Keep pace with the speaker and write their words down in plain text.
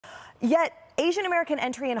Yet Asian American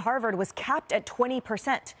entry in Harvard was capped at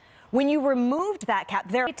 20%. When you removed that cap,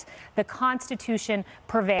 the Constitution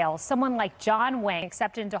prevails. Someone like John Wayne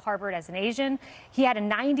accepted into Harvard as an Asian. He had a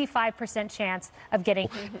 95% chance of getting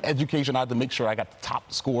education. I had to make sure I got the top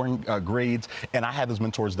scoring grades, and I had those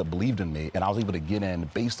mentors that believed in me, and I was able to get in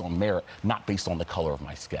based on merit, not based on the color of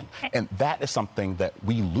my skin. And that is something that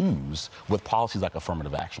we lose with policies like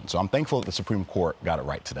affirmative action. So I'm thankful that the Supreme Court got it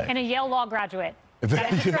right today. And a Yale Law graduate. Throw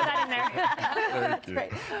that in there. That's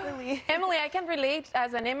right. Lili. Emily, I can relate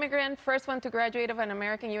as an immigrant, first one to graduate of an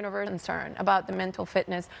American university, concern about the mental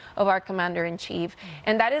fitness of our commander-in-chief.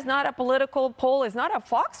 And that is not a political poll, it's not a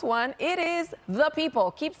Fox one, it is the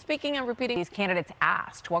people. Keep speaking and repeating. These candidates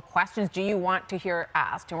asked, what questions do you want to hear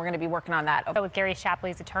asked? And we're going to be working on that. With Gary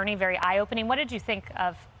Shapley's attorney, very eye-opening. What did you think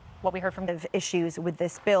of what we heard from issues with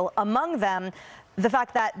this bill? Among them, the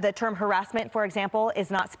fact that the term harassment, for example,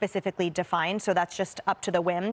 is not specifically defined, so that's just up to the whim.